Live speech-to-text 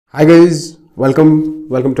Hi guys,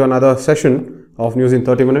 welcome to another session of News in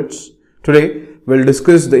 30 minutes. Today we'll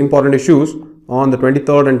discuss the important issues on the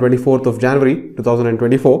 23rd and 24th of January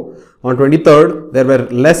 2024. On 23rd there were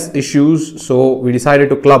less issues, so we decided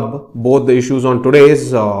to club both the issues on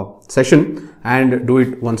today's session and do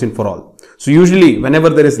it once and for all. So usually whenever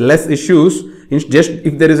there is less issues,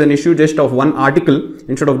 if there is an issue just of one article,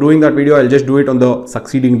 instead of doing that video, I'll just do it on the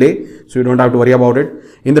succeeding day, so you don't have to worry about it.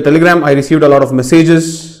 In the Telegram, I received a lot of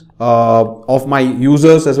messages of my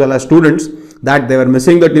users as well as students that they were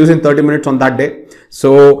missing the news in 30 minutes on that day.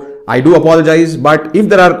 So I do apologize, but if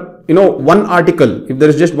there are one article, if there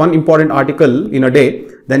is just one important article in a day,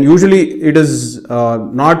 then usually it is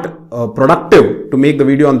not productive to make the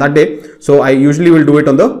video on that day. So I usually will do it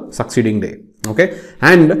on the succeeding day. Okay.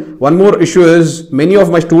 And one more issue is many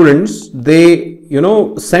of my students, they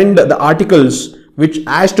send the articles which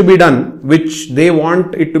has to be done, which they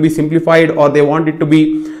want it to be simplified or they want it to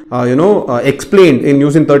be explained in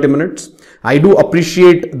news in 30 minutes. I do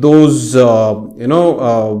appreciate those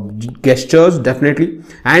gestures definitely,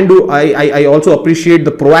 and I also appreciate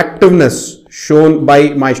the proactiveness shown by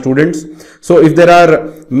my students. So if there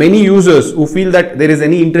are many users who feel that there is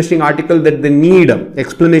any interesting article that they need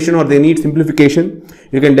explanation or they need simplification,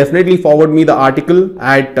 you can definitely forward me the article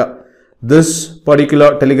at this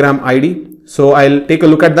particular Telegram ID. So I'll take a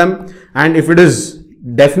look at them, and if it is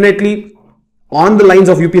definitely on the lines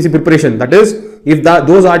of UPSC preparation, that is, if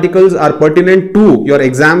those articles are pertinent to your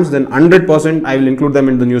exams, then 100% I will include them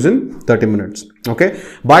in the news in 30 minutes. Okay.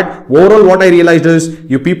 But overall, what I realized is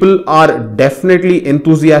you people are definitely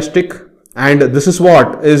enthusiastic, and this is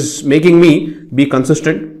what is making me be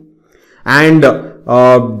consistent. And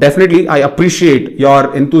definitely I appreciate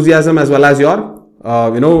your enthusiasm as well as your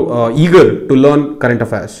eager to learn current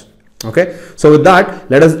affairs. Okay, so with that,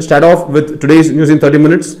 let us start off with today's news in 30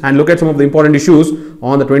 minutes and look at some of the important issues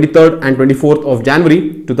on the 23rd and 24th of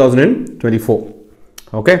January 2024.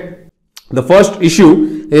 Okay, the first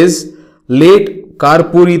issue is late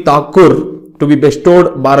Karpuri Thakur to be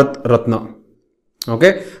bestowed Bharat Ratna.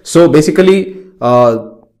 Okay, so basically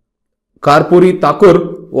Karpuri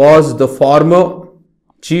Thakur was the former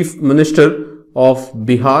Chief Minister of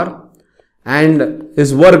Bihar, and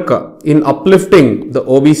his work in uplifting the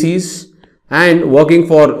OBCs and working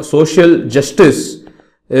for social justice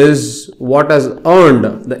is what has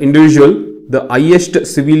earned the individual the highest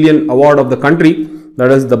civilian award of the country, that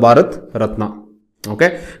is the Bharat Ratna.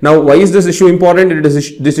 Okay. Now, why is this issue important?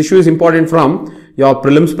 This issue is important from your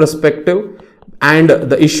prelims perspective, and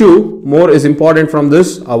the issue more is important from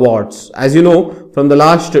this awards. As you know, from the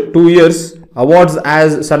last 2 years, awards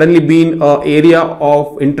has suddenly been an area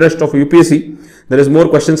of interest of UPSC. There is more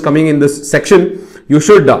questions coming in this section. You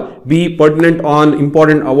should be pertinent on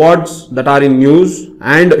important awards that are in news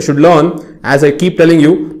and should learn, as I keep telling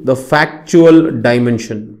you, the factual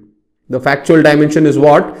dimension. The factual dimension is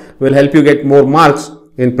what will help you get more marks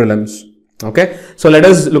in prelims. Okay. So let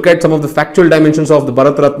us look at some of the factual dimensions of the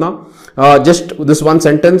Bharat Ratna. Just this one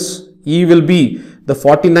sentence: he will be the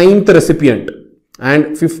 49th recipient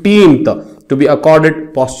and 15th to be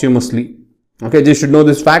accorded posthumously. Okay, you should know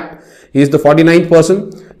this fact. He is the 49th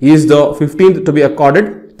person. He is the 15th to be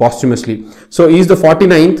accorded posthumously. So he is the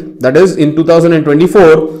 49th. That is, in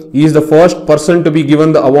 2024, he is the first person to be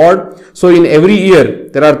given the award. So in every year,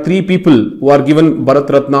 there are 3 people who are given Bharat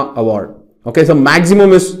Ratna award. Okay, so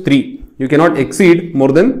maximum is 3. You cannot exceed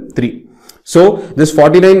more than 3. So this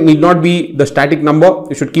 49 need not be the static number.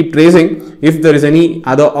 You should keep tracing if there is any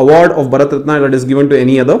other award of Bharat Ratna that is given to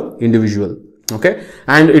any other individual. Okay,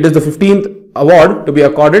 and it is the 15th award to be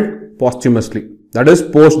accorded posthumously, that is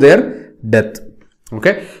post their death.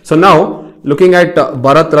 Okay, so now looking at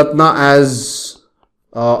Bharat Ratna as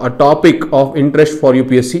a topic of interest for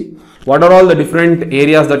UPSC, what are all the different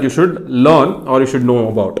areas that you should learn or you should know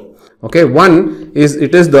about? Okay, one is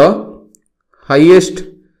it is the highest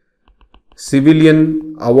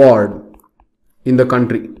civilian award in the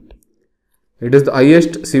country. It is the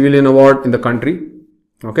highest civilian award in the country.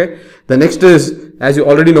 Okay. The next is, as you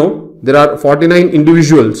already know, there are 49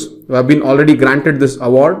 individuals who have been already granted this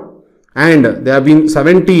award, and there have been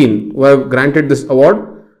 17 who have granted this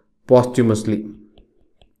award posthumously.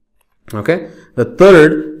 Okay. The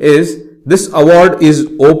third is this award is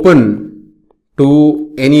open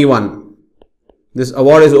to anyone. This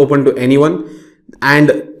award is open to anyone,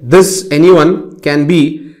 and this anyone can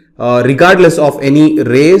be regardless of any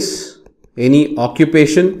race, any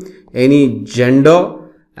occupation, any gender,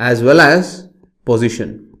 as well as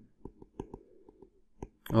position.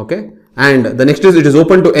 Okay, and the next is it is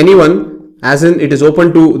open to anyone, as in it is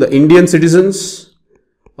open to the Indian citizens,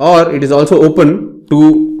 or it is also open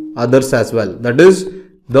to others as well. That is,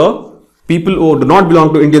 the people who do not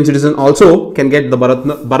belong to Indian citizen also can get the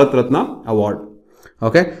Bharat Ratna award.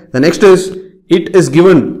 Okay. The next is, it is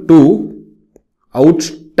given to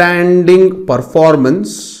outstanding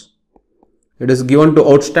performance. It is given to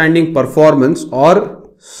outstanding performance or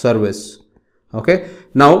service. Okay.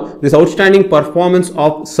 Now, this outstanding performance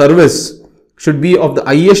of service should be of the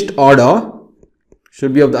highest order.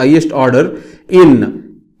 Should be of the highest order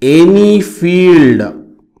in any field.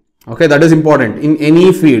 Okay, that is important. In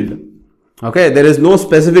any field. Okay, there is no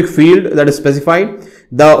specific field that is specified.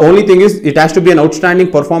 The only thing is, it has to be an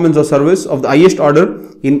outstanding performance or service of the highest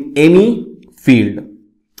order in any field.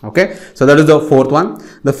 Okay, so that is the fourth one.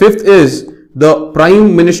 The fifth is the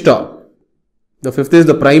Prime Minister. The fifth is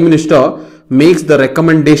the Prime Minister makes the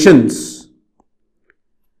recommendations.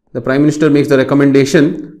 The Prime Minister makes the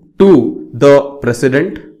recommendation to the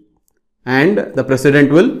President, and the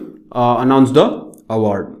President will announce the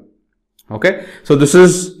award. Okay, so this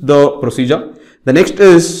is the procedure. The next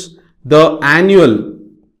is the annual.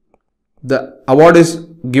 The award is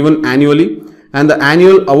given annually, and the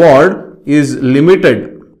annual award is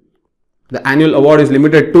limited. The annual award is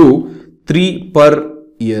limited to 3 per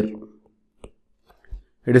year.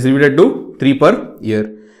 It is limited to 3 per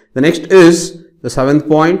year. The next is the seventh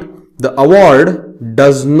point. The award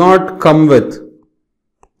does not come with.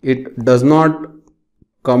 It does not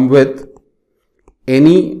come with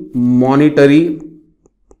any monetary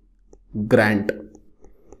grant.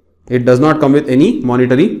 It does not come with any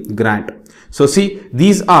monetary grant. So see,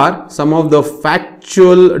 these are some of the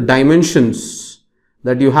factual dimensions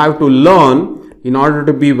that you have to learn in order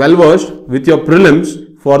to be well versed with your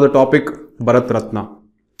prelims for the topic Bharat Ratna.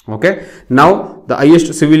 Okay. Now, the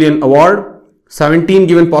highest civilian award, 17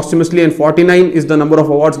 given posthumously and 49 is the number of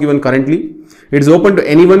awards given currently. It is open to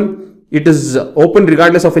anyone. It is open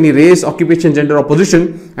regardless of any race, occupation, gender or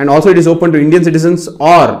position, and also it is open to Indian citizens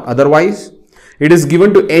or otherwise. It is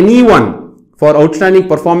given to anyone for outstanding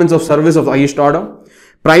performance of service of the highest order.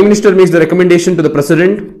 Prime Minister makes the recommendation to the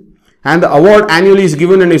President, and the award annually is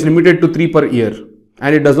given and is limited to 3 per year,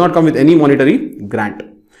 and it does not come with any monetary grant.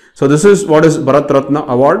 So this is what is Bharat Ratna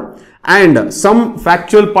award. And some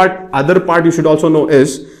factual part, other part you should also know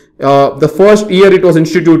is the first year it was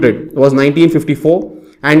instituted was 1954,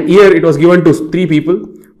 and here it was given to 3 people.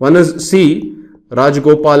 One is C.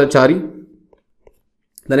 Rajgopalachari.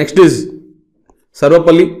 The next is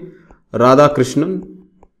Sarvapalli Radhakrishnan,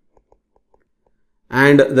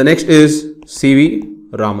 and the next is C.V.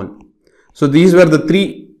 Raman. So these were the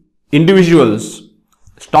 3 individuals,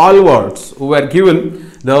 stalwarts, who were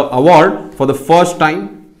given the award for the first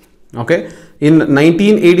time. Okay, in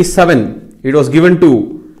 1987 it was given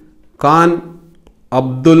to Khan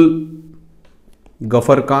Abdul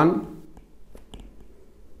Ghaffar Khan.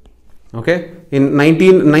 Okay, in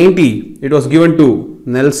 1990 it was given to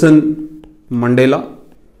Nelson Mandela.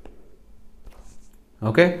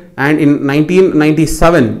 Okay, and in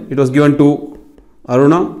 1997 it was given to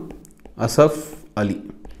Aruna Asaf Ali.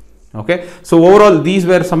 Okay, so overall these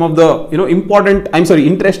were some of the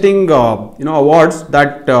interesting awards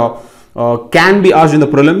that can be asked in the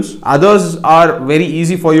prelims. Others are very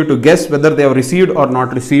easy for you to guess whether they have received or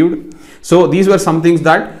not received. So these were some things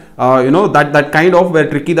that that kind of were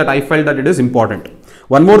tricky, that I felt that it is important.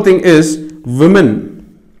 One more thing is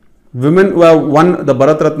women who have won the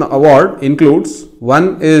Bharat Ratna award includes,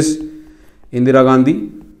 one is Indira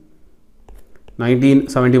Gandhi,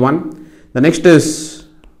 1971. The next is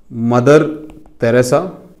Mother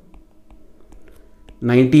Teresa,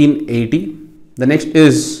 1980. The next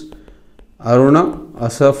is Aruna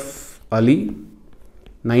Asaf Ali,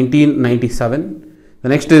 1997. The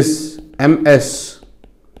next is M.S.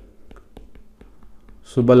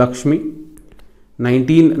 Subbalakshmi,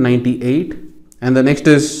 1998. And the next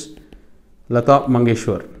is Lata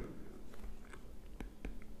Mangeshwar.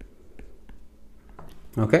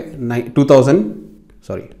 Okay,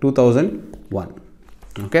 2001.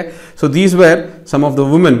 Okay, so these were some of the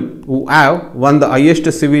women who have won the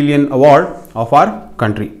highest civilian award of our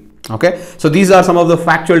country. Okay, so these are some of the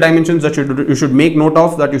factual dimensions that you should make note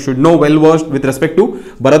of, that you should know well versed with respect to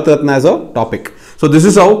Bharat Ratna as a topic. So this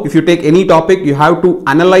is how, if you take any topic, you have to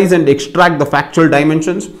analyze and extract the factual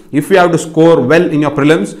dimensions if you have to score well in your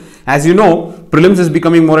prelims. As you know, prelims is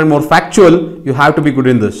becoming more and more factual. You have to be good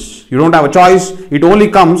in this. You don't have a choice. It only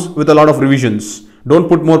comes with a lot of revisions. Don't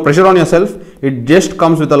put more pressure on yourself. It just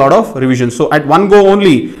comes with a lot of revisions. So at one go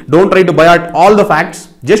only, don't try to buy out all the facts.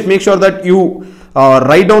 Just make sure that you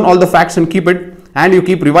write down all the facts and keep it, and you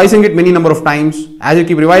keep revising it many number of times. As you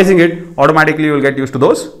keep revising it, automatically you will get used to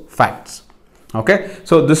those facts. Okay,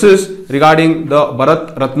 so this is regarding the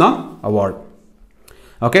Bharat Ratna award.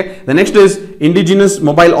 Okay, the next is indigenous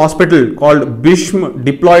mobile hospital called BHISHM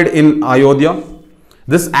deployed in Ayodhya.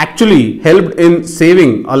 This actually helped in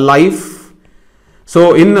saving a life.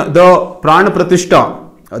 So in the Prana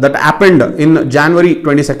Pratishtha that happened in January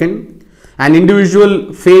 22nd, an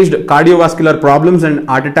individual faced cardiovascular problems and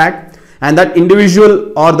heart attack, and that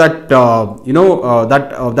individual or that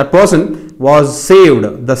that person was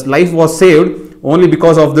saved. The life was saved only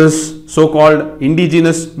because of this so-called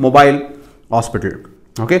indigenous mobile hospital.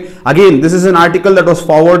 Okay, again, this is an article that was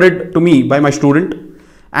forwarded to me by my student,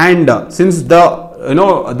 and since the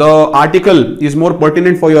article is more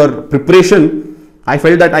pertinent for your preparation, I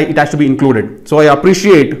felt that it has to be included. So I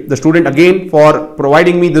appreciate the student again for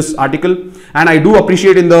providing me this article, and I do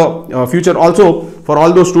appreciate in the future also for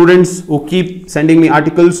all those students who keep sending me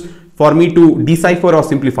articles for me to decipher or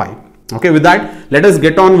simplify. Okay, with that, let us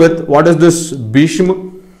get on with what is this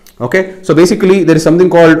BHISHM. Okay, so basically there is something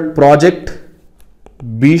called Project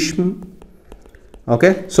BHISHM.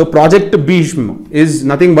 Okay, so Project BHISHM is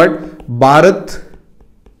nothing but Bharat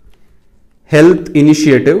Health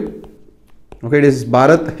Initiative. Okay, it is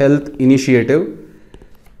Bharat Health Initiative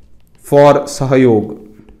for Sahayog.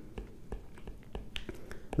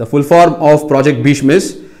 The full form of Project BHISHM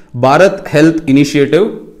is Bharat Health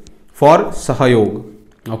Initiative for Sahayog.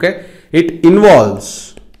 Okay, it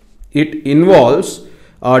involves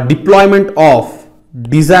deployment of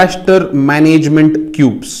disaster management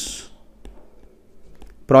cubes.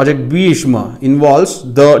 Project BHISHM involves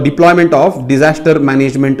the deployment of disaster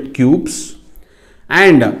management cubes,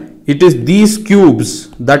 and it is these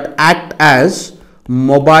cubes that act as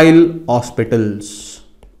mobile hospitals.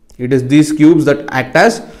 It is these cubes that act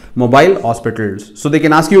as mobile hospitals. So they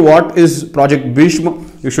can ask you what is Project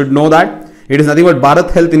BHISHM. You should know that it is nothing but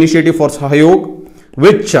Bharat Health Initiative for Sahayog,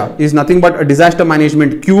 which is nothing but a disaster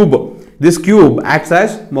management cube. This cube acts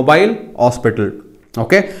as mobile hospital.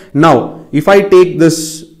 Okay, now if I take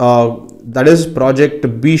this that is Project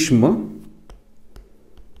BHISHM,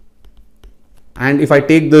 and if I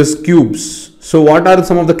take this cubes, so what are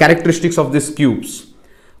some of the characteristics of these cubes?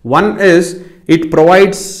 One is it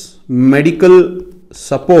provides medical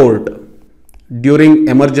support during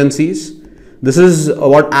emergencies. This is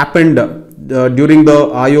what happened during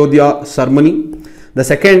the Ayodhya ceremony. The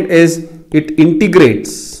second is it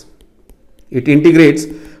integrates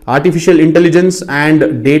artificial intelligence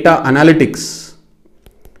and data analytics.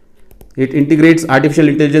 It integrates artificial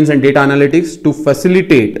intelligence and data analytics to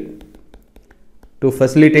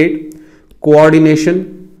facilitate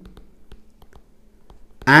coordination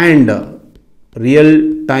and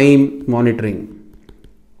real-time monitoring.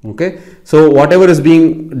 Okay, so whatever is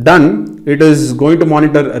being done, it is going to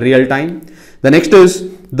monitor real time. The next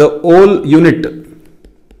is the whole unit.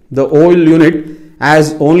 The whole unit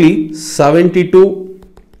has only 72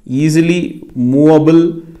 easily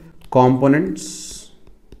movable components.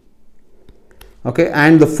 Okay,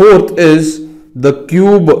 and the fourth is the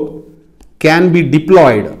cube can be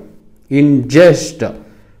deployed in just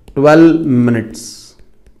 12 minutes.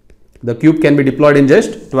 The cube can be deployed in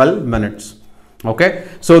just 12 minutes. Okay,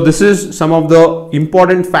 so this is some of the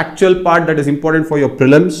important factual part that is important for your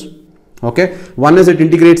prelims. Okay, one is it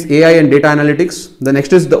integrates AI and data analytics. The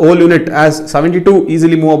next is the whole unit has 72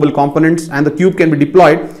 easily movable components, and the cube can be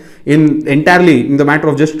deployed entirely in the matter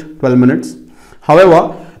of just 12 minutes.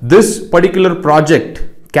 However, this particular project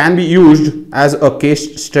can be used as a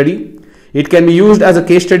case study. It can be used as a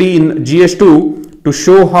case study in GS2 to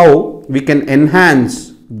show how we can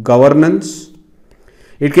enhance governance.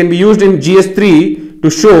 It can be used in GS3 to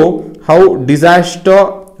show how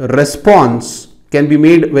disaster response can be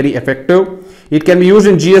made very effective. It can be used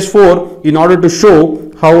in GS4 in order to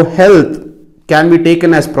show how health can be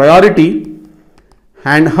taken as priority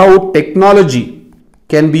and how technology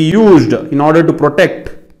can be used in order to protect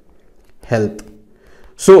health.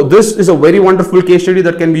 So this is a very wonderful case study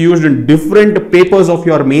that can be used in different papers of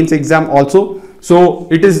your mains exam also. So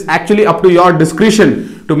it is actually up to your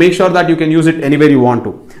discretion to make sure that you can use it anywhere you want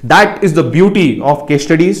to. That is the beauty of case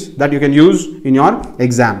studies that you can use in your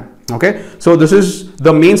exam. Okay, so this is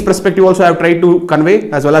the mains perspective also I have tried to convey,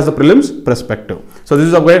 as well as the prelims perspective. So this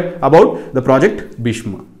is about the Project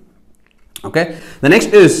BHISHM. Okay, the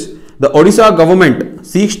next is the Odisha government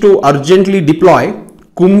seeks to urgently deploy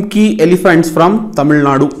Kumki elephants from Tamil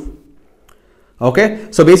Nadu. Okay,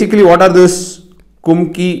 so basically what are these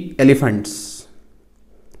Kumki elephants?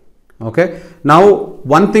 Okay, now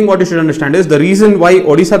one thing what you should understand is the reason why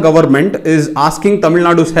Odisha government is asking Tamil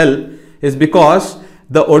Nadu's help is because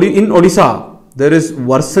in Odisha there is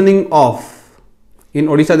worsening of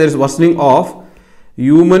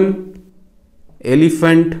human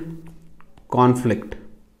elephant conflict.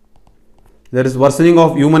 There is worsening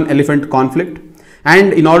of human-elephant conflict.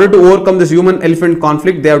 And in order to overcome this human-elephant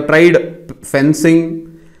conflict, they have tried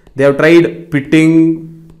fencing, they have tried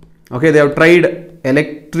pitting, okay, they have tried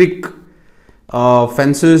electric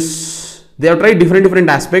fences, they have tried different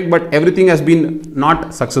aspects, but everything has been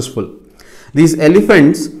not successful. These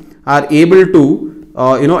elephants are able to,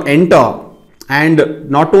 enter and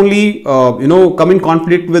not only, come in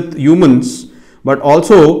conflict with humans, but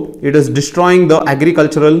also it is destroying the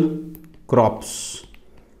agricultural crops.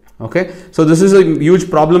 Okay, so this is a huge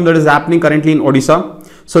problem that is happening currently in Odisha.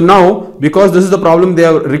 So now, because this is the problem, they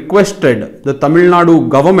have requested the Tamil Nadu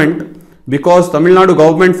government, because Tamil Nadu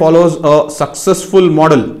government follows a successful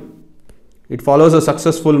model. It follows a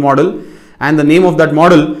successful model, and the name of that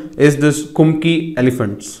model is this Kumki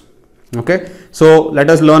elephants. Okay, so let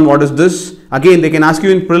us learn what is this. Again, they can ask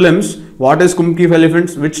you in prelims, what is Kumki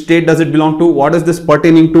elephants, which state does it belong to, what is this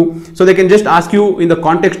pertaining to. So they can just ask you in the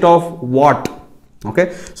context of what.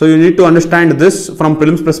 Okay, so you need to understand this from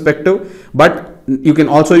prelims perspective, but you can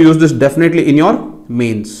also use this definitely in your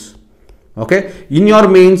mains. Okay, in your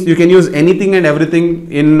mains you can use anything and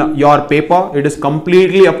everything in your paper. It is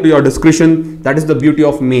completely up to your discretion. That is the beauty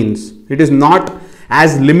of mains. It is not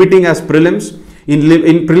as limiting as prelims. In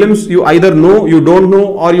prelims, you either know, you don't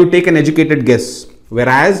know, or you take an educated guess.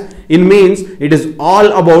 Whereas in mains, it is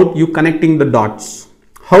all about you connecting the dots.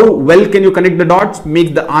 How well can you connect the dots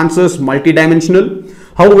makes the answers multidimensional.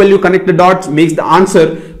 How well you connect the dots makes the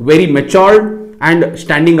answer very matured and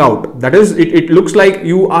standing out. That is, it looks like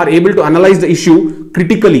you are able to analyze the issue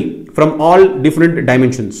critically from all different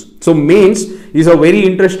dimensions. So mains is a very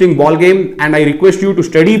interesting ball game, and I request you to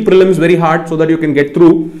study prelims very hard so that you can get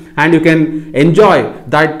through and you can enjoy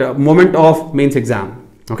that moment of mains exam.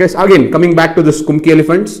 Okay, so again coming back to this Kumki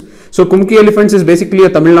elephants. So Kumki elephants is basically a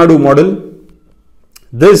Tamil Nadu model.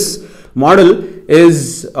 This model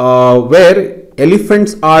is where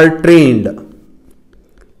elephants are trained.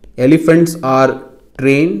 Elephants are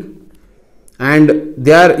trained and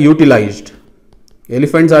they are utilized.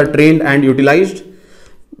 Elephants are trained and utilized.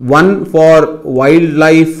 One, for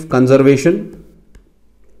wildlife conservation.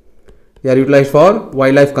 They are utilized for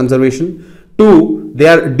wildlife conservation. Two, they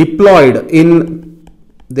are deployed in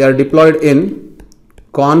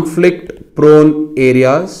conflict prone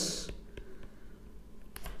areas.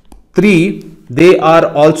 Three, they are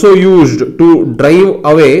also used to drive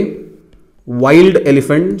away wild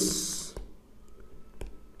elephants.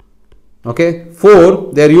 Okay.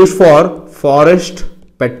 Four, they are used for forest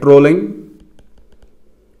patrolling.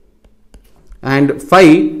 And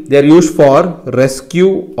five, they are used for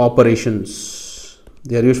rescue operations.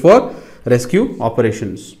 They are used for rescue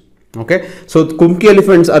operations. Okay. So Kumki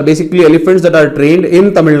elephants are basically elephants that are trained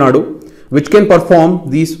in Tamil Nadu, which can perform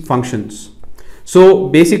these functions. So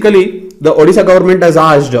basically the Odisha government has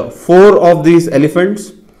asked 4 of these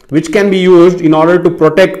elephants which can be used in order to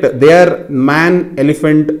protect their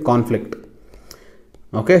man-elephant conflict.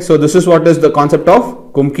 Okay, so this is what is the concept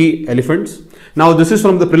of Kumki elephants. Now this is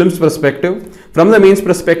from the prelims perspective. From the mains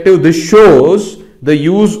perspective, this shows the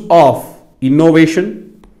use of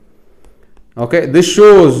innovation. Okay, this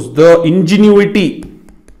shows the ingenuity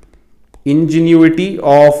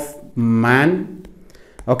of man.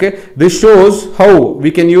 Okay, this shows how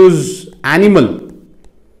we can use animal,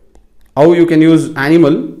 how you can use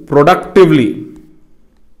animal productively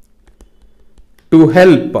to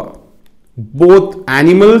help both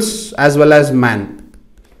animals as well as man.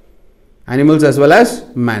 Animals as well as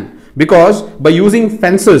man. Because by using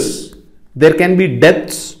fences, there can be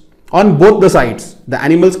deaths on both the sides. The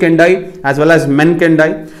animals can die as well as men can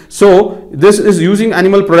die. So this is using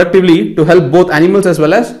animal productively to help both animals as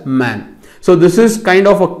well as man. So this is kind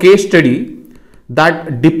of a case study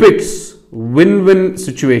that depicts win-win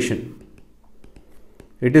situation.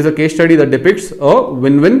 It is a case study that depicts a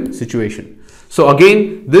win-win situation. So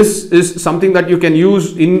again, this is something that you can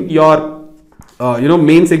use in your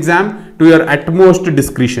mains exam to your utmost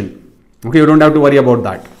discretion. Okay, you don't have to worry about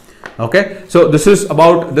that. Okay, so this is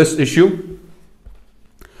about this issue.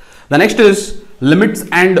 The next is limits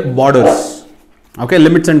and borders. Okay,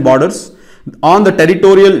 limits and borders on the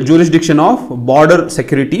territorial jurisdiction of border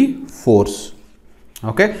security force.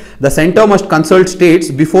 Okay, the center must consult states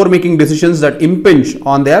before making decisions that impinge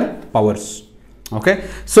on their powers. Okay,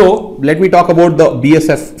 so let me talk about the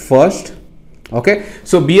BSF first. Okay,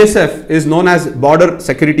 so BSF is known as Border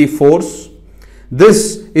Security Force.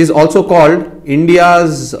 This is also called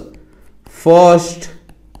India's first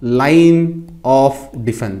line of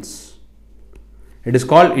defense. It is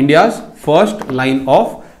called India's first line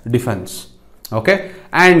of defense. Okay,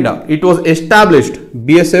 and it was established,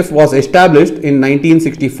 BSF was established in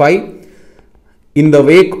 1965 in the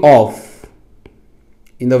wake of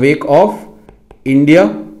in the wake of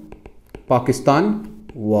India-Pakistan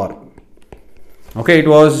war. Okay, it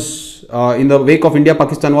was in the wake of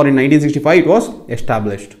India-Pakistan war in 1965, it was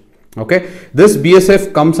established. Okay, this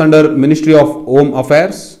BSF comes under Ministry of Home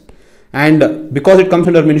Affairs, and because it comes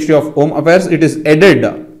under Ministry of Home Affairs, it is headed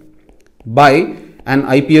by an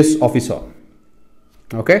IPS officer.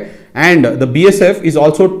 Okay, and the BSF is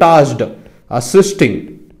also tasked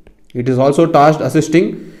assisting. It is also tasked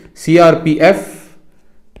assisting CRPF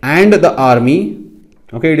and the army.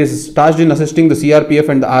 Okay, it is tasked in assisting the CRPF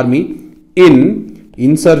and the army in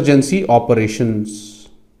insurgency operations.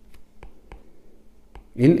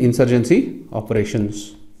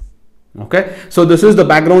 Okay, so this is the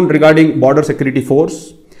background regarding border security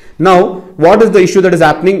force. Now, what is the issue that is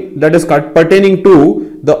happening, that is pertaining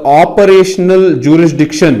to the operational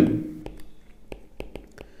jurisdiction?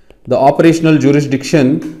 The operational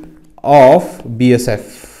jurisdiction of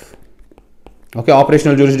BSF. Okay,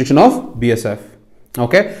 operational jurisdiction of BSF.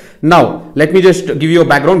 Okay, now let me just give you a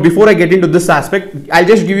background. Before I get into this aspect, I'll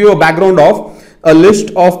just give you a background of a list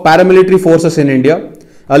of paramilitary forces in India.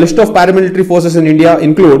 A list of paramilitary forces in India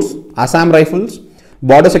includes Assam Rifles,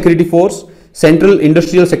 Border Security Force, Central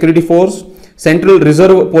Industrial Security Force, Central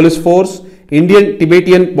Reserve Police Force, Indian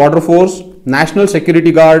Tibetan Border Force, National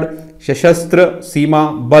Security Guard, Shashastra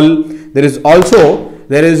Seema Bal. There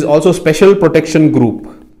is also Special Protection Group.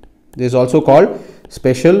 This is also called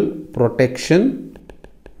Special Protection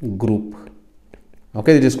Group.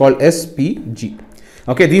 Okay, it is called SPG.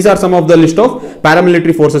 Okay, these are some of the list of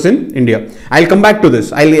paramilitary forces in India. I'll come back to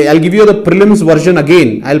this. I'll give you the prelims version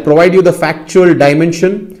again. I'll provide you the factual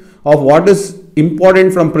dimension of what is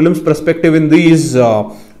important from prelims perspective in these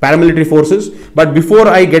paramilitary forces. But before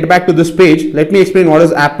I get back to this page, let me explain what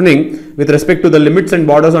is happening with respect to the limits and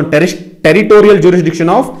borders on territorial jurisdiction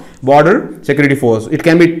of border security force. It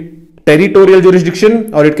can be territorial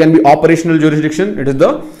jurisdiction or it can be operational jurisdiction. It is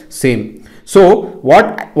the same. So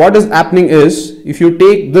what is happening is, if you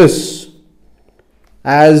take this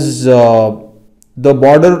as the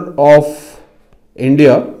border of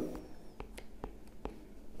India,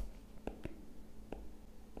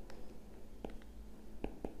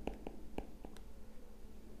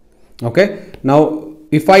 okay, now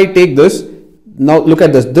if I take this, now look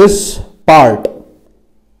at this part.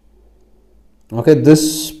 Okay,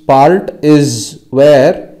 this part is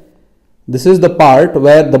where, this is the part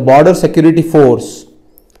where the border security force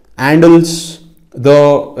handles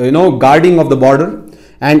the guarding of the border,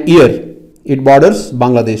 and here it borders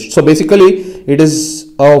Bangladesh. So basically it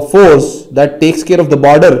is a force that takes care of the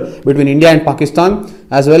border between India and Pakistan,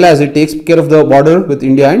 as well as it takes care of the border with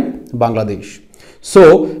India and Bangladesh.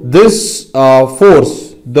 So this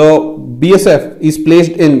force, the BSF, is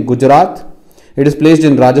placed in Gujarat, it is placed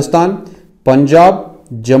in Rajasthan, Punjab,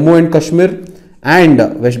 Jammu and Kashmir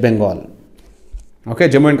and West Bengal. Okay,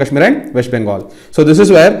 Jammu and Kashmir and West Bengal. So this is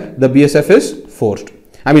where the BSF is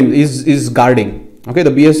is guarding. Okay, the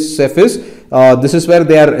BSF is, this is where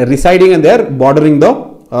they are residing and they are bordering the,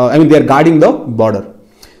 they are guarding the border.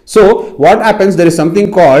 So what happens, there is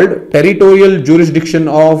something called territorial jurisdiction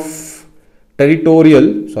of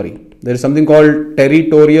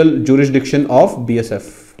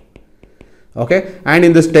BSF. Okay, and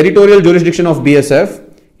in this territorial jurisdiction of BSF,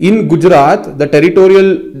 in Gujarat, the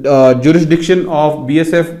territorial jurisdiction of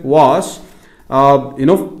BSF was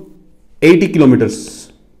 80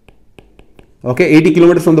 kilometers. Okay, 80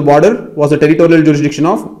 kilometers from the border was the territorial jurisdiction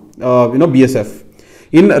of BSF.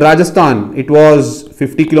 In Rajasthan, it was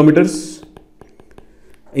 50 kilometers.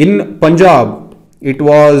 In Punjab, it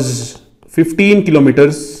was 15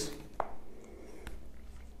 kilometers.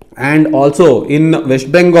 And also in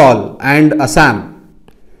West Bengal and Assam.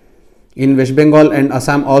 In West Bengal and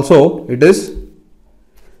Assam also, it is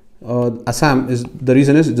Assam is, the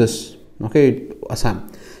reason is this. Okay,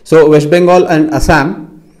 Assam. So West Bengal and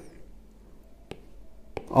Assam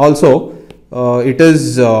also it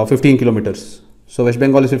is 15 kilometers. So West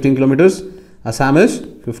Bengal is 15 kilometers, Assam is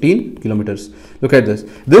 15 kilometers. Look at this.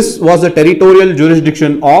 This was the territorial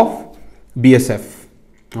jurisdiction of BSF.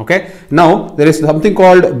 Okay. Now there is something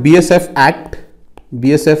called BSF Act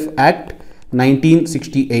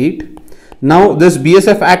 1968. Now this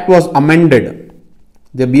BSF Act was amended.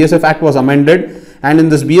 The BSF Act was amended, and in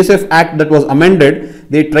this BSF Act that was amended,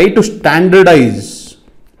 they tried to standardize.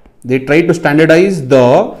 They tried to standardize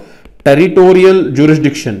the territorial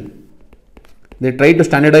jurisdiction. They tried to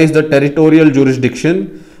standardize the territorial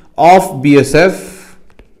jurisdiction of BSF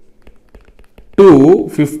to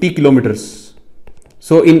 50 kilometers.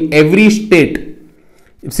 So in every state,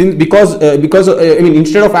 because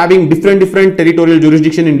instead of having different territorial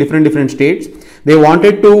jurisdiction in different states, They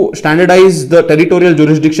wanted to standardize the territorial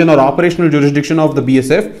jurisdiction or operational jurisdiction of the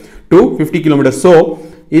BSF to 50 kilometers. So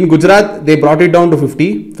in Gujarat, they brought it down to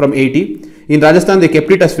 50 from 80. In Rajasthan, they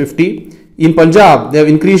kept it as 50. In Punjab, they have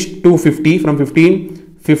increased to 50 from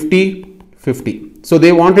 15, 50, 50. So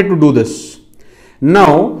they wanted to do this.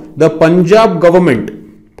 Now the Punjab government,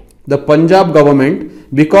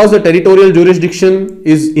 because the territorial jurisdiction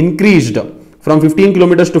is increased from 15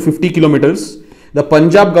 kilometers to 50 kilometers, the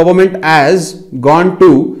Punjab government has gone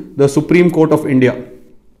to the Supreme Court of India.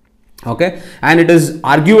 Okay, and it is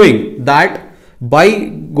arguing that by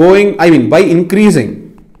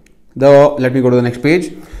increasing the, let me go to the next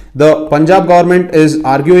page. The Punjab government is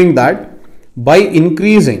arguing that by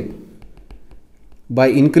increasing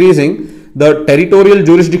the territorial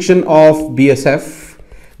jurisdiction of BSF,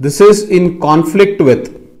 this is in conflict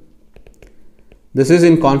with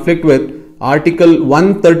Article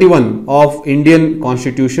 131 of Indian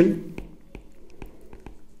Constitution.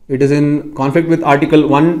 It is in conflict with Article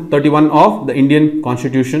 131 of the Indian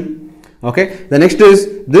Constitution. Okay. The next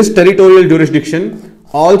is, this territorial jurisdiction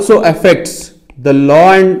also affects the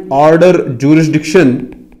law and order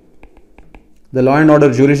jurisdiction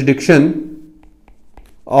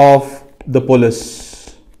of the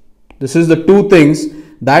police. This is the two things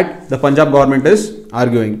that the Punjab government is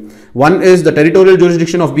arguing. One is the territorial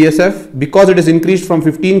jurisdiction of BSF, because it is increased from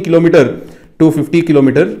 15 kilometer to 50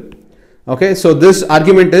 kilometer. Okay, so this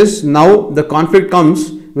argument is, now the conflict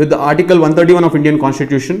comes with the Article 131 of Indian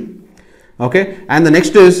Constitution. Okay, and the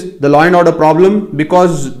next is the law and order problem,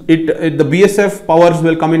 because the BSF powers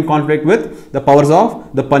will come in conflict with the powers of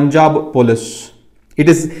the Punjab police. It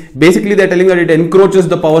is basically, they are telling that it encroaches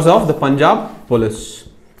the powers of the Punjab police.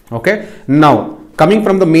 Okay, now coming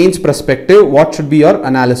from the mains perspective, what should be your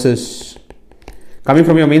analysis? Coming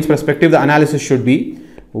from your mains perspective, the analysis should be,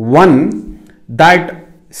 one, that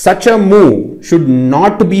such a move should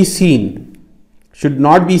not be seen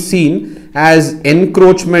as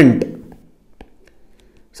encroachment.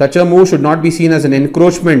 Such a move should not be seen as an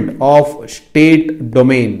encroachment of state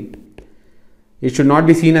domain. It should not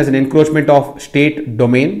be seen as an encroachment of state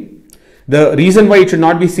domain. The reason why it should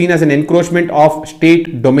not be seen as an encroachment of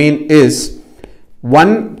state domain is,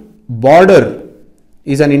 one, border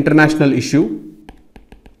is an international issue.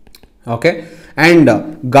 Okay, and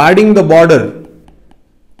guarding the border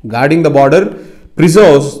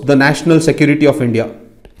preserves the national security of India.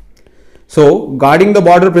 So guarding the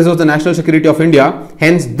border preserves the national security of India.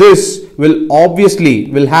 Hence, this will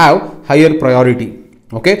have higher priority.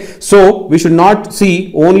 Okay, so we should not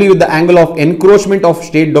see only with the angle of encroachment of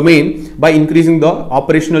state domain by increasing the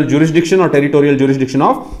operational jurisdiction or territorial jurisdiction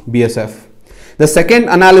of BSF. The second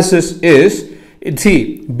analysis is,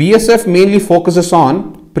 see, BSF mainly focuses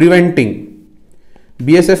on preventing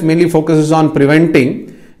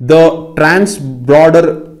the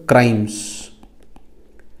trans-border crimes.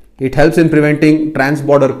 It helps in preventing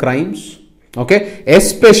trans-border crimes. Okay,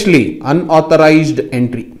 especially unauthorized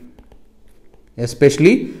entry as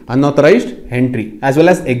well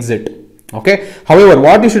as exit. Okay, however,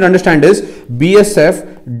 what you should understand is,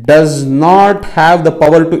 BSF does not have the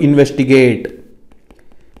power to investigate.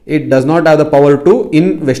 It does not have the power to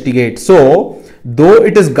investigate. So though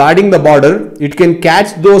it is guarding the border, it can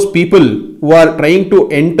catch those people who are trying to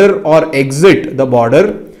enter or exit the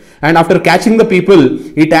border, and after catching the people,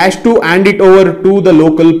 it has to hand it over to the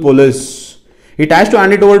local police. Because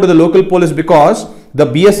the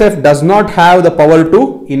BSF does not have the power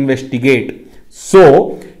to investigate.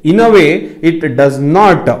 So in a way, it does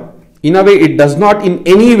not in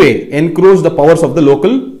any way encroach the powers of the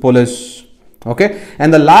local police. Okay,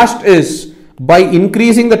 and the last is, by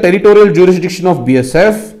increasing the territorial jurisdiction of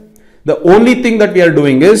BSF, the only thing that we are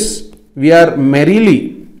doing is, we are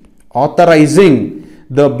merely authorizing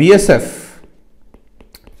the BSF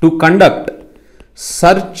to conduct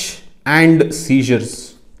search and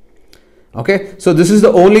seizures. Okay, so this is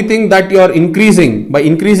the only thing that you are increasing by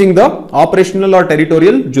increasing the operational or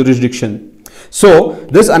territorial jurisdiction. So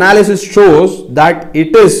this analysis shows that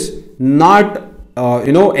it is not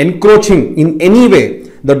encroaching in any way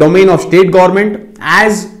the domain of state government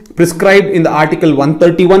as prescribed in the Article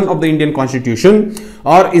 131 of the Indian Constitution,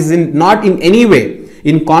 or is not in any way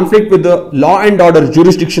in conflict with the law and order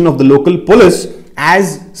jurisdiction of the local police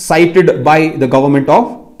as cited by the government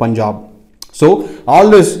of Punjab. So all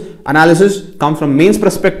this analysis comes from mains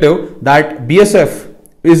perspective, that BSF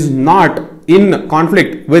is not in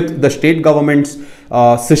conflict with the state government's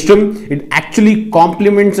system. It actually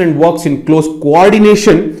complements and works in close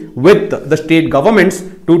coordination with the state governments,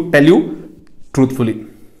 to tell you truthfully.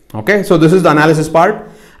 Okay, so this is the analysis part.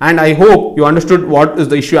 and I hope you understood what is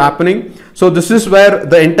the issue happening. So this is where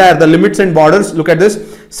the limits and borders, look at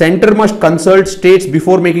this, center must consult states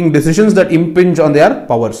before making decisions that impinge on their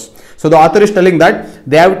powers. So the author is telling that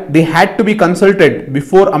they had to be consulted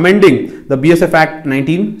before amending the BSF Act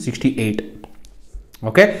 1968.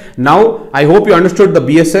 Okay, now I hope you understood the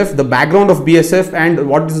BSF, the background of BSF, and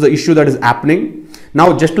what is the issue that is happening.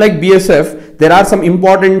 Now, just like BSF, there are some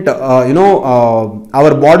important,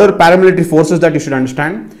 our border paramilitary forces that you should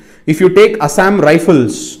understand. If you take Assam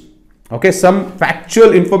Rifles, okay, some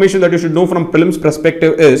factual information that you should know from prelims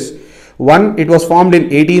perspective is, one, it was formed in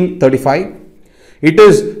 1835. It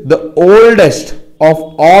is the oldest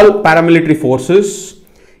of all paramilitary forces.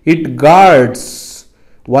 It guards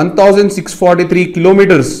 1643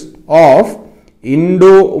 kilometers of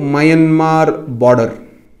Indo-Myanmar border.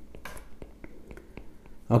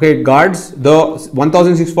 Okay, it guards the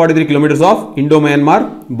 1643 kilometers of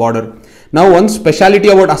Indo-Myanmar border. Now, one speciality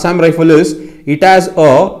about Assam Rifle is it has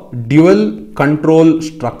a dual control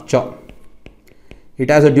structure.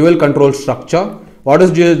 It has a dual control structure. What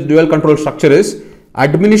is dual control structure is?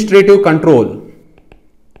 Administrative control.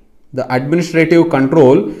 The administrative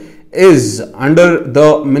control is under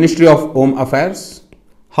the Ministry of Home Affairs.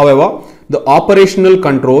 However, the operational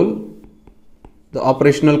control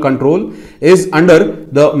is under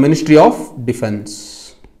the Ministry of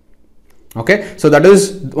Defense. Okay, so that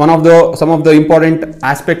is some of the important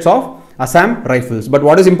aspects of Assam Rifles. But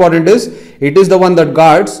what is important is it is the one that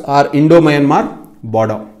guards our Indo-Myanmar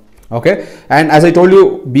border. Okay, and as I told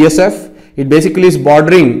you, BSF, it basically is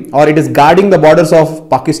bordering, or it is guarding the borders of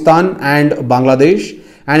Pakistan and Bangladesh,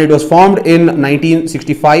 and it was formed in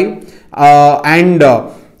 1965, and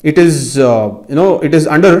it is it is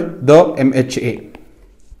under the MHA.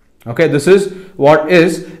 Okay, this is what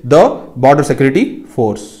is the border security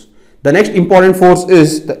force. The next important force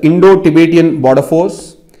is the Indo-Tibetan border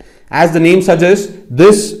force. As the name suggests,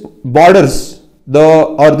 this guards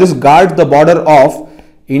the border of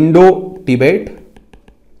Indo-Tibet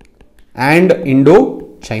and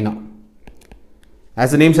Indo-China.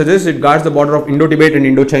 As the name suggests, it guards the border of Indo-Tibet and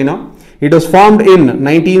Indo-China. It was formed in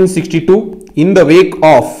 1962 in the wake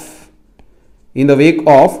of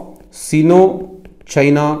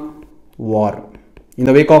Sino-China War.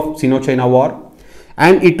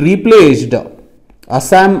 And it replaced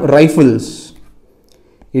Assam Rifles.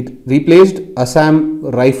 It replaced Assam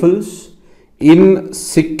Rifles in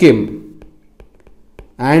Sikkim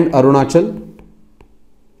and Arunachal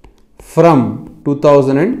from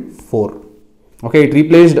 2004. Okay, it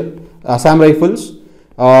replaced Assam Rifles,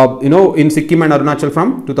 in Sikkim and Arunachal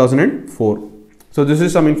from 2004. So this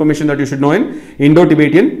is some information that you should know in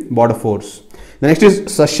Indo-Tibetan border force. The next is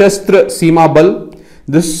Sashastra Seema Bal.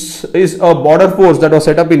 This is a border force that was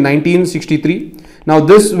set up in 1963. Now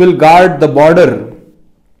this will guard the border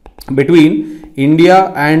between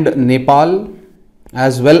India and Nepal,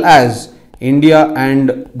 as well as India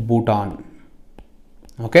and Bhutan.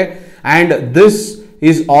 Okay, and this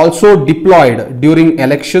is also deployed during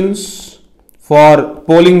elections for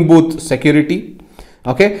polling booth security.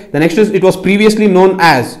 Okay, the next is, it was previously known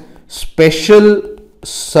as Special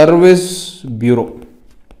Service Bureau.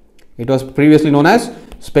 It was previously known as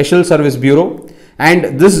Special Service Bureau,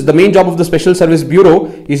 and the main job of the Special Service Bureau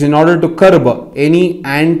is in order to curb any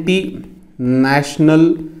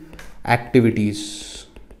anti-national activities.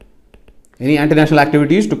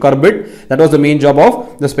 To curb it. That was the main job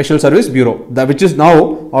of the Special Service Bureau, which is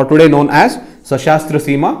now or today known as Sashastra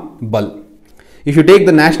Seema Bal. If you take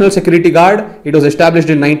the National Security Guard, it was established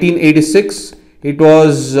in 1986. It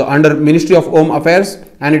was under Ministry of Home Affairs,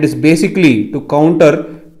 and it is basically to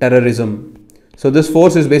counter terrorism. So this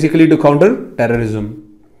force is basically to counter terrorism.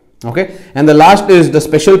 Okay, and the last is the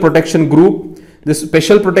Special Protection Group. This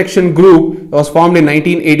Special Protection Group was formed in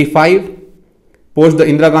 1985 post the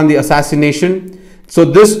Indira Gandhi assassination. So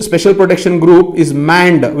this Special Protection Group is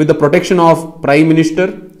manned with the protection of Prime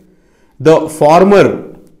Minister, the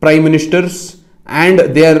former Prime Ministers and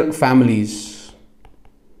their families.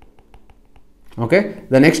 Okay,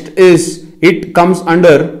 the next is, it comes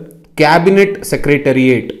under Cabinet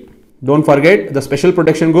Secretariat. Don't forget, the Special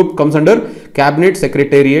Protection Group comes under Cabinet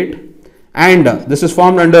Secretariat, and this is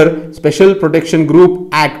formed under Special Protection Group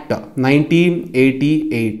Act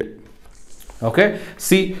 1988. Okay,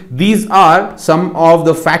 see, these are some of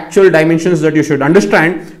the factual dimensions that you should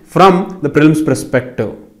understand from the prelims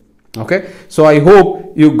perspective. Okay, so I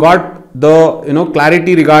hope you got the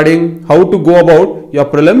clarity regarding how to go about your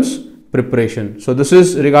prelims preparation. So this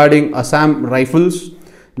is regarding Assam Rifles,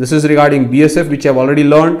 this is regarding BSF, which I have already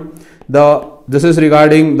learned. This is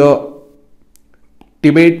regarding the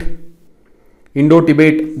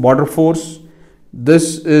Indo-Tibet border force.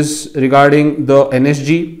 This is regarding the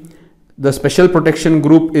NSG. The special protection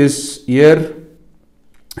group is here,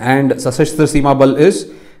 and Sashastra Seema Bal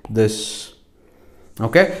is this.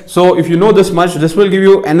 Okay, so if you know this much, this will give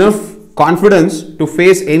you enough confidence to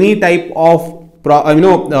face any type of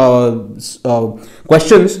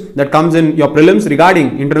questions that comes in your prelims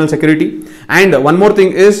regarding internal security. And one more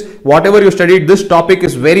thing is, whatever you studied, this topic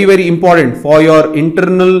is very, very important for your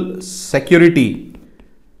internal security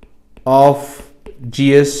of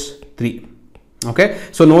GS3. Okay,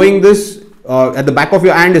 so knowing this at the back of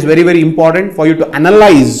your hand is very, very important for you to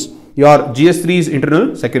analyze your GS3's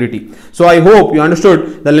internal security. So I hope you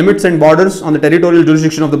understood the limits and borders on the territorial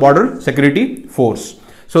jurisdiction of the border security force.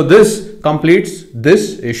 So this completes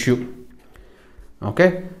this issue.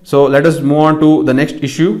 Okay, so let us move on to the next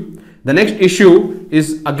issue. The next issue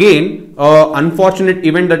is again an unfortunate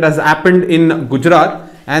event that has happened in Gujarat,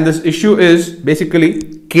 and this issue is basically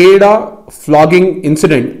Kheda flogging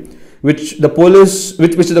incident, which the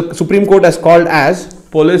Supreme Court has called as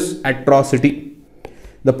police atrocity.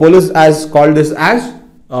 The police has called this as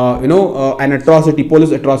an atrocity,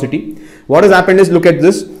 police atrocity. What has happened is, look at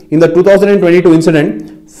this. In the 2022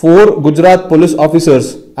 incident, 4 Gujarat police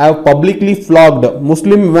officers have publicly flogged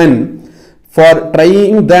Muslim men for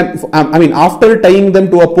trying them, after tying them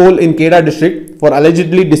to a pole in Kheda district for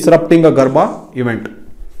allegedly disrupting a Garba event.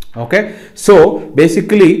 Okay, so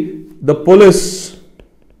basically the police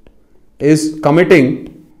is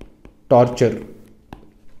committing torture.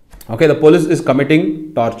 Okay, the police is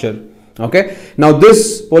committing torture. Okay, now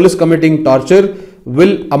this police committing torture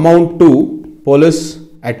will amount to police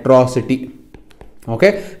atrocity.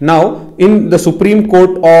 Okay, now in the Supreme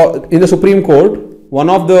Court, one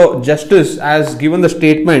of the justice has given the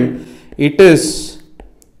statement, it is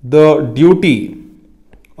the duty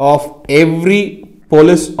of every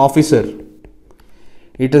police officer.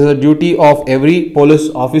 It is a duty of every police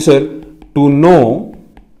officer to know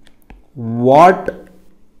what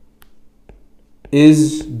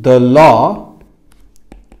is the law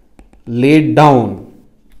laid down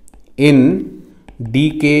in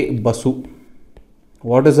DK Basu.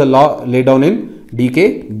 What is the law laid down in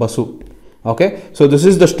DK Basu? Okay, so this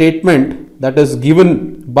is the statement that is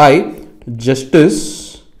given by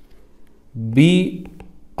Justice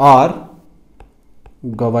B.R.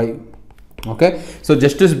 Gawai. Okay, so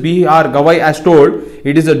Justice B.R. Gawai has told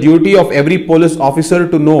it is a duty of every police officer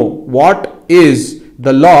to know what is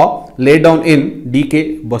the law laid down in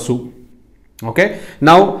DK Basu. Okay,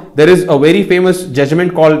 now there is a very famous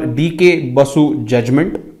judgment called DK Basu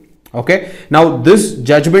Judgement. Okay, now this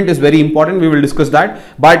judgment is very important, we will discuss that,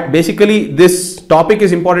 but basically this topic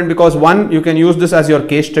is important because, one, you can use this as your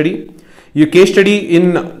case study. Your case study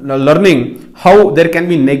in learning how there can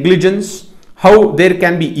be negligence, how there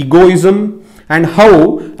can be egoism, and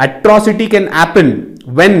how atrocity can happen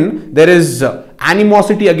when there is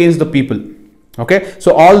animosity against the people. Okay,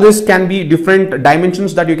 so all this can be different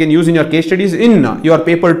dimensions that you can use in your case studies in your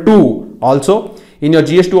paper 2 also. In your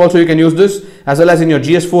GS2 also you can use this, as well as in your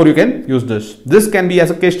GS4 you can use this. This can be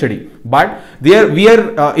as a case study, but there we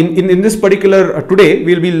are in this particular today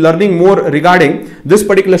we will be learning more regarding this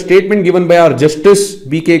particular statement given by our Justice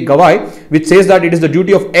B.K. Gawai, which says that it is the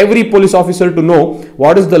duty of every police officer to know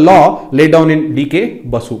what is the law laid down in DK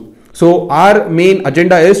Basu. So our main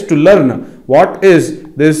agenda is to learn what is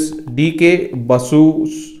this DK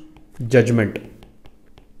Basu's judgment.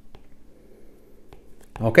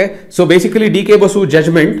 Okay, so basically DK Basu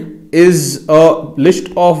judgment is a list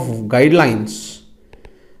of guidelines,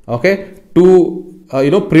 okay, to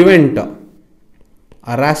prevent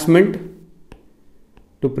harassment,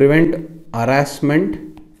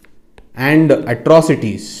 and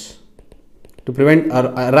atrocities,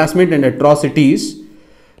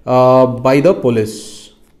 by the police.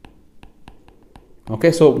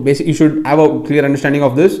 Okay, so basically you should have a clear understanding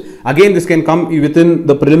of this. Again, this can come within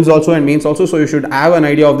the prelims also and mains also, so you should have an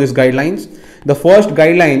idea of these guidelines. The first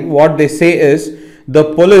guideline, what they say is,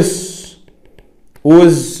 the police who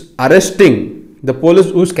is arresting, the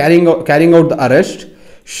police who is carrying out the arrest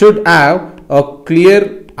should have a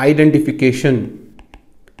clear identification.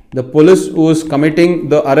 The police who is committing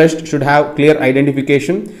the arrest should have clear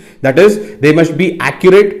identification. That is, they must be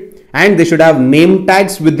accurate and they should have name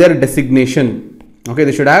tags with their designation. Okay,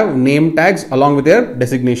 they should have name tags along with their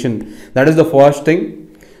designation. That is the first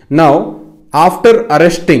thing. Now, after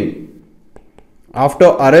arresting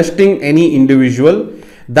any individual,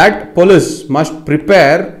 that police must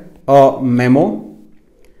prepare a memo.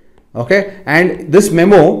 Okay, and this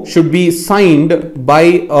memo should be signed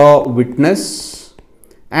by a witness,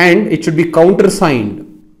 and it should be countersigned.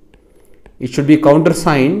 It should be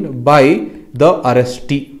countersigned by the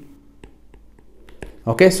arrestee.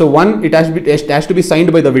 Okay, so one, it has to be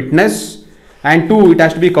signed by the witness, and two, it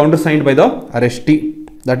has to be countersigned by the arrestee.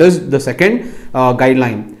 That is the second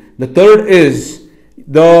guideline. The third is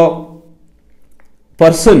the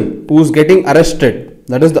person who is getting arrested,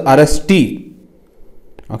 that is the arrestee.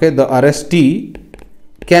 Okay, the arrestee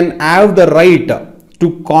can have the right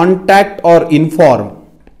to contact or inform,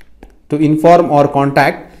 or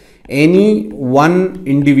contact any one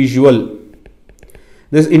individual.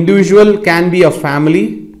 This individual can be a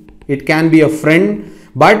family, it can be a friend,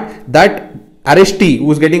 but that arrestee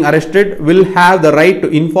who is getting arrested will have the right to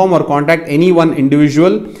inform or contact any one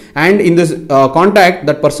individual, and in this contact,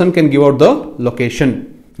 that person can give out the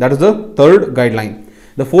location. That is the third guideline.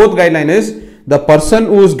 The fourth guideline is the person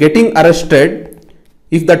who is getting arrested,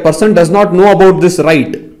 if that person does not know about this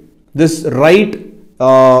right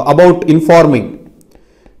about informing,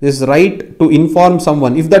 this right to inform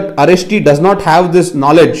someone, if that arrestee does not have this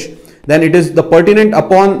knowledge, then it is the pertinent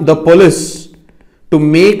upon the police to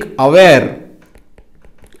make aware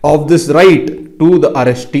of this right to the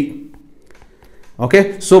arrestee.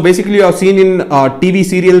 Okay, so basically you have seen in TV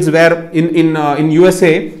serials where in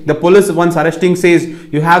USA the police, once arresting, says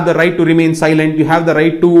you have the right to remain silent, you have the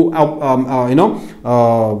right to a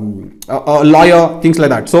lawyer, things like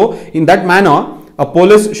that. So in that manner, a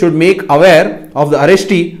police should make aware of the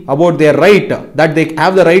arrestee about their right, that they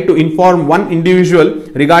have the right to inform one individual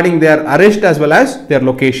regarding their arrest as well as their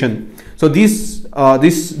location. So this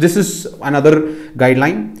is another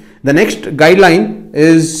guideline. The next guideline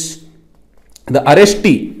is the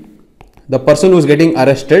arrestee, the person who is getting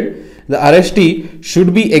arrested, the arrestee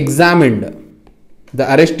should be examined. The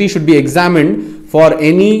arrestee should be examined for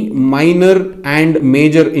any minor and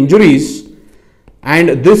major injuries,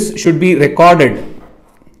 and this should be recorded.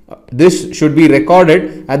 This should be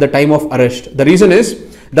recorded at the time of arrest. The reason is,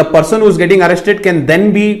 the person who is getting arrested can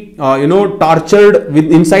then be tortured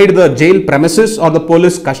inside the jail premises or the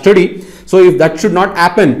police custody. So if that should not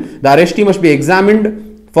happen, the arrestee must be examined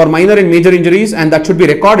for minor and major injuries, and that should be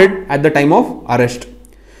recorded at the time of arrest.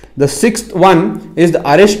 The sixth one is the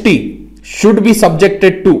arrestee should be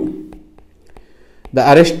subjected to. The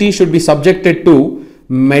arrestee should be subjected to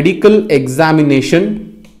medical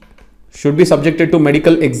examination. Should be subjected to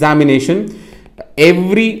medical examination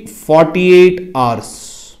every 48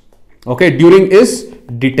 hours. Okay, during his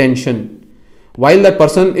detention. While that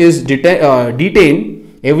person is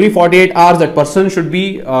detained, every 48 hours that person should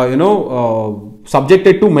be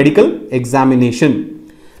subjected to medical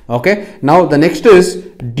examination. Okay, now the next is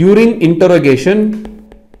during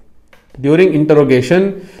interrogation. During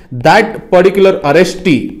interrogation, that particular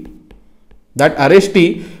arrestee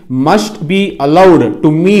must be allowed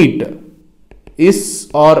to meet his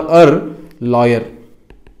or her lawyer.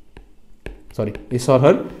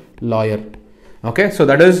 Okay, so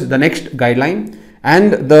that is the next guideline.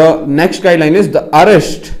 And the next guideline is the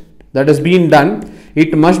arrest that has been done,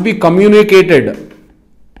 it must be communicated.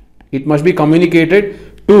 It must be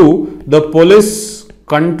communicated to the police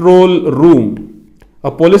control room. A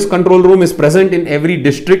police control room is present in every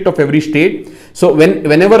district of every state. So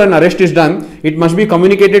whenever an arrest is done, it must be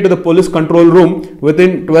communicated to the police control room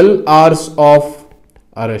within 12 hours of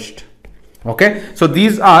arrest. Okay, so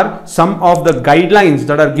these are some of the guidelines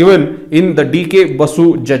that are given in the DK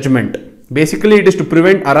Basu judgment. Basically, it is to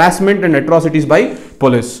prevent harassment and atrocities by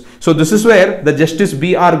police. So this is where the Justice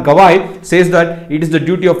B.R. Gawai says that it is the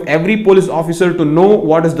duty of every police officer to know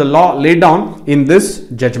what is the law laid down in this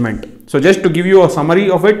judgment. So just to give you a summary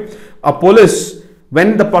of it, a police,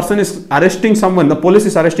 when the person is arresting someone, the police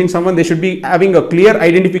is arresting someone, they should be having a clear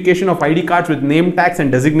identification of ID cards with name tags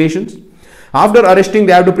and designations. After arresting,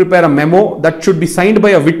 they have to prepare a memo that should be signed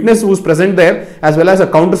by a witness who is present there, as well as a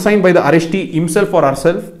countersigned by the arrestee himself or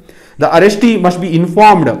herself. The arrestee must be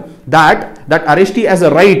informed that arrestee has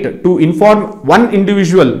a right to inform one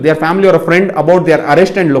individual, their family or a friend, about their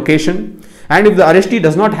arrest and location. And if the arrestee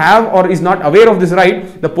does not have or is not aware of this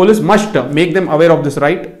right, the police must make them aware of this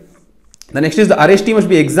right. The next is the arrestee must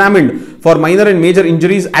be examined for minor and major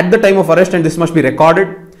injuries at the time of arrest, and this must be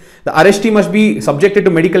recorded. The arrestee must be subjected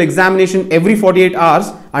to medical examination every 48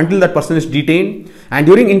 hours until that person is detained. And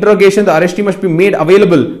during interrogation, the arrestee must be made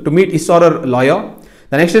available to meet his or her lawyer.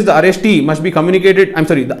 The next is the arrestee must be communicated,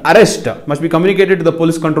 the arrest must be communicated to the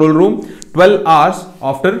police control room 12 hours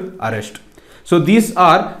after arrest. So these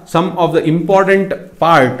are some of the important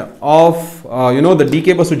part of the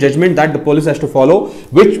DK Basu judgment that the police has to follow,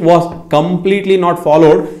 which was completely not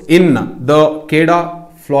followed in the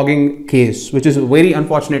Keda flogging case, which is a very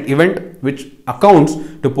unfortunate event which accounts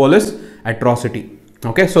to police atrocity.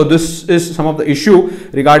 Okay, so this is some of the issue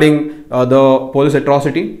regarding the police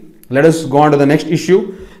atrocity. Let us go on to the next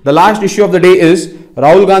issue. The last issue of the day is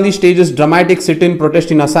Rahul Gandhi stages dramatic sit-in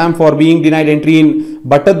protest in Assam for being denied entry in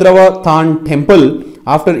Bhattadrava Than temple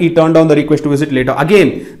after he turned down the request to visit later.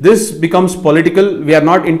 Again, this becomes political. We are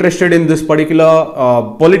not interested in this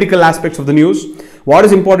particular political aspects of the news. What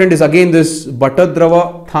is important is again this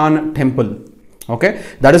Bhattadrava Than temple. Okay,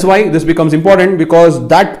 that is why this becomes important, because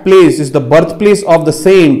that place is the birthplace of the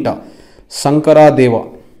saint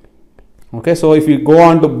Sankaradeva. Okay, so if you go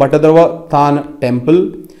on to Bhattadrava Than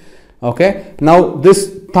temple, okay, now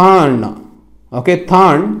this Than, okay,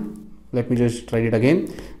 Than, let me just write it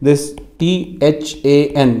again, this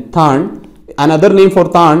Than, Than, another name for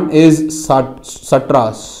Than is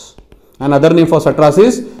Satras, another name for Satras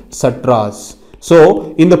is Satras.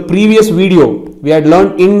 So in the previous video we had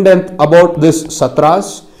learned in depth about this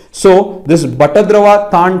Satras. So this Bhattadrava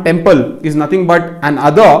Than temple is nothing but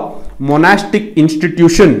another monastic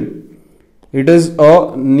institution. It is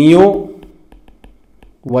a neo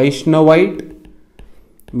Vaishnavite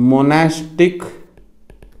monastic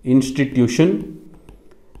institution.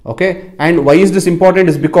 Okay, and why is this important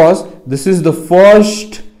is because this is the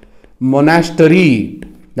first monastery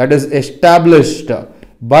that is established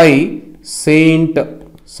by Saint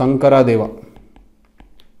Sankaradeva.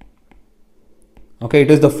 Okay,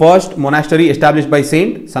 it is the first monastery established by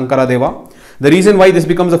Saint Sankaradeva. The reason why this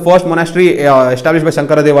becomes the first monastery established by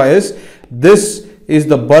Sankaradeva is this is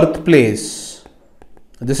the birthplace.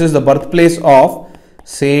 This is the birthplace of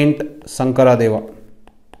Saint Sankaradeva.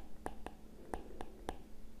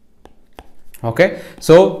 Okay,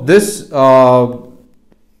 so this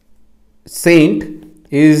saint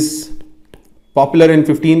is popular in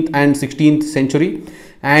 15th and 16th century,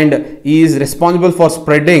 and he is responsible for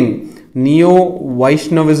spreading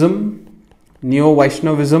Neo-Vaishnavism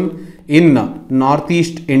in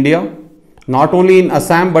Northeast India. Not only in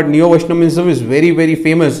Assam, but Neo-Vaishnavism is very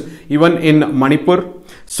famous even in Manipur.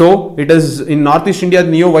 So it is in Northeast India,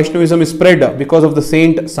 Neo-Vaishnavism is spread because of the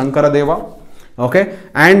Saint Sankaradeva. Okay,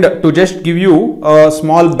 and to just give you a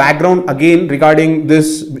small background again regarding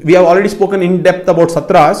this, we have already spoken in depth about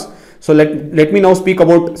Satras. So let me now speak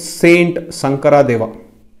about Saint Sankaradeva.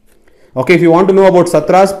 Okay, if you want to know about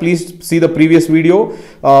Satras, please see the previous video.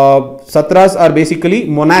 Satras are basically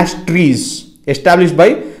monasteries established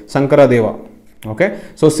by Sankaradeva. Okay,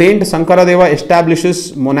 so Saint Sankaradeva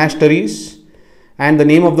establishes monasteries, and the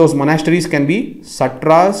name of those monasteries can be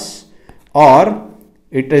Satras, or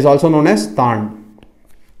it is also known as Than.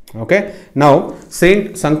 Okay, now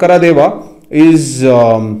Saint Sankaradeva is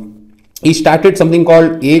he started something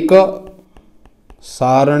called Eka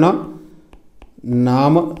Sarana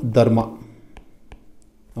Naam Dharma.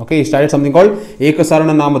 Okay, he started something called Eka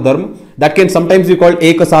Sarana Naam Dharma. That can sometimes be called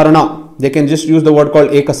Eka Sarana. They can just use the word called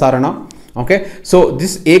Eka Sarana. Okay, so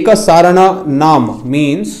this Eka Sarana Naam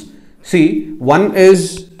means, see, one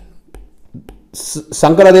is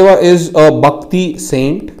Sankaradeva is a Bhakti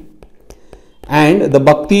saint, and the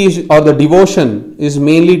Bhakti is, or the devotion is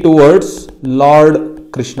mainly towards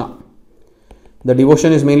Lord Krishna. The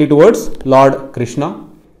devotion is mainly towards Lord Krishna,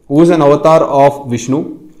 who is an avatar of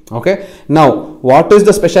Vishnu. Okay, now what is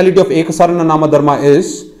the speciality of Ekasarana Nama Dharma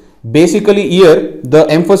is, basically here the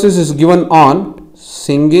emphasis is given on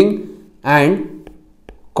singing and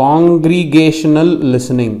congregational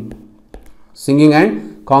listening. Singing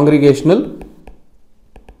and congregational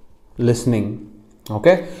listening.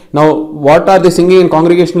 Okay, now what are they singing and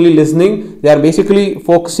congregationally listening? They are basically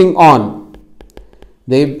focusing on,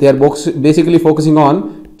 they are basically focusing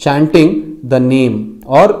on chanting the name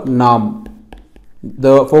or Naam.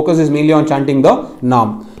 The focus is mainly on chanting the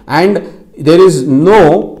Naam, and there is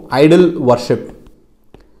no idol worship.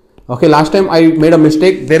 Okay, last time I made a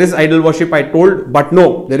mistake. There is idol worship, I told, but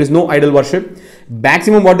no, there is no idol worship.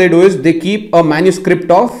 Maximum what they do is they keep a manuscript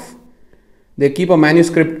of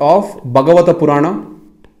Bhagavata Purana.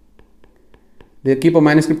 They keep a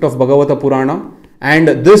manuscript of Bhagavata Purana, and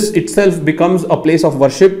this itself becomes a place of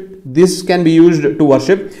worship. This can be used to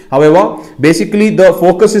worship. However, basically the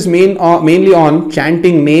focus is mainly on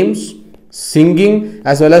chanting names, singing,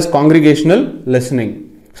 as well as congregational listening.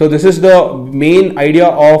 So this is the main idea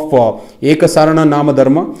of Ekasarana Nama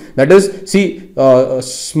Dharma. That is, see,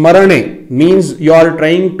 Smarane means you are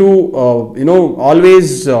trying to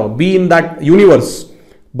always be in that universe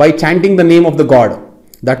by chanting the name of the God.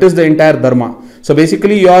 That is the entire Dharma. So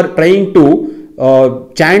basically you are trying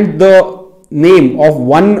to chant the name of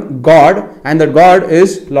one God, and that God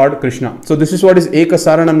is Lord Krishna. So this is what is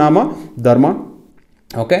Ekasarana Nama Dharma.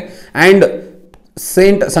 Okay, and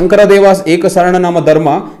Saint Sankaradeva's Ekasarana Nama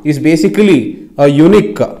Dharma is basically a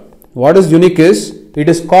unique. What is unique is, it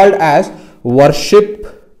is called as worship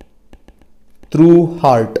through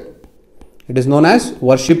heart. It is known as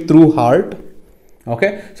worship through heart.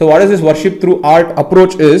 Okay, so what is this worship through art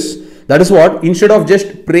approach is, that is what, instead of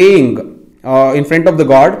just praying in front of the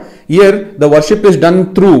God, here the worship is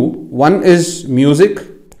done through, one is music,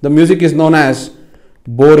 the music is known as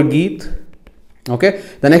Borgeet. Okay,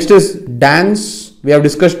 the next is dance. We have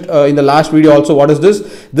discussed in the last video also what is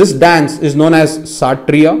this. This dance is known as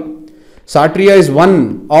Satriya. Satriya is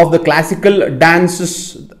one of the classical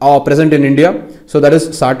dances present in India. So that is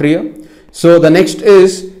Satriya. So the next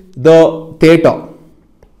is the theatre,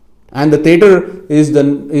 and the theatre is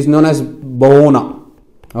known as Bahona.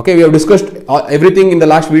 Okay, we have discussed everything in the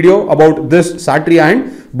last video about this Satriya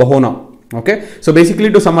and Bahona. Okay, so basically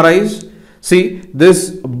to summarize, see,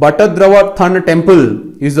 this Bharat Ratna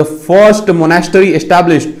temple is the first monastery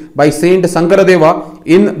established by Saint Sankaradeva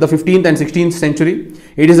in the 15th and 16th century.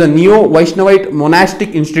 It is a neo-Vaishnavite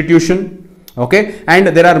monastic institution. Okay, and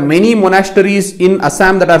there are many monasteries in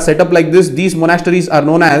Assam that are set up like this. These monasteries are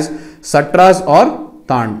known as Satras or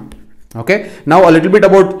Tand. Okay, now a little bit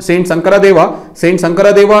about Saint Sankaradeva. Saint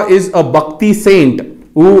Sankaradeva is a Bhakti saint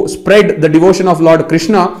who spread the devotion of Lord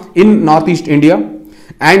Krishna in Northeast India.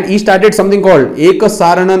 And he started something called Eka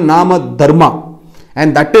Sarana Naam Dharma,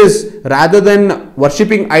 and that is rather than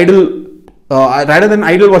idol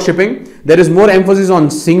worshipping, there is more emphasis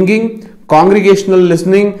on singing, congregational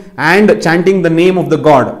listening, and chanting the name of the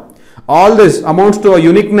God. All this amounts to a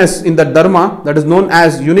uniqueness in the Dharma that is known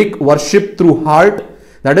as unique worship through heart.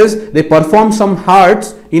 That is, they perform some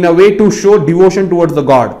hearts in a way to show devotion towards the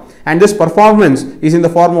God, and this performance is in the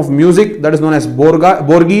form of music that is known as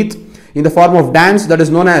Borgeet, in the form of dance that is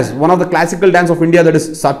known as one of the classical dance of India, that is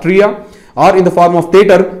Satriya, or in the form of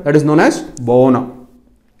theatre that is known as Bahona.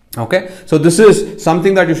 Okay, so this is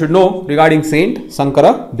something that you should know regarding Saint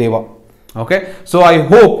Sankaradeva. Okay, so I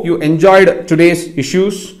hope you enjoyed today's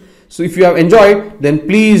issues. So if you have enjoyed, then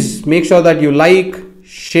please make sure that you like,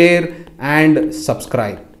 share and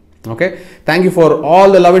subscribe. Okay, thank you for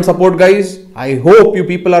all the love and support, guys. I hope you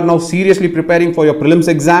people are now seriously preparing for your prelims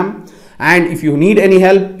exam. And if you need any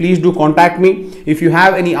help, please do contact me. If you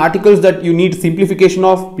have any articles that you need simplification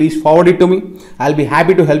of, please forward it to me. I'll be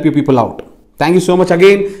happy to help you people out. Thank you so much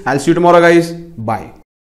again. I'll see you tomorrow, guys. Bye.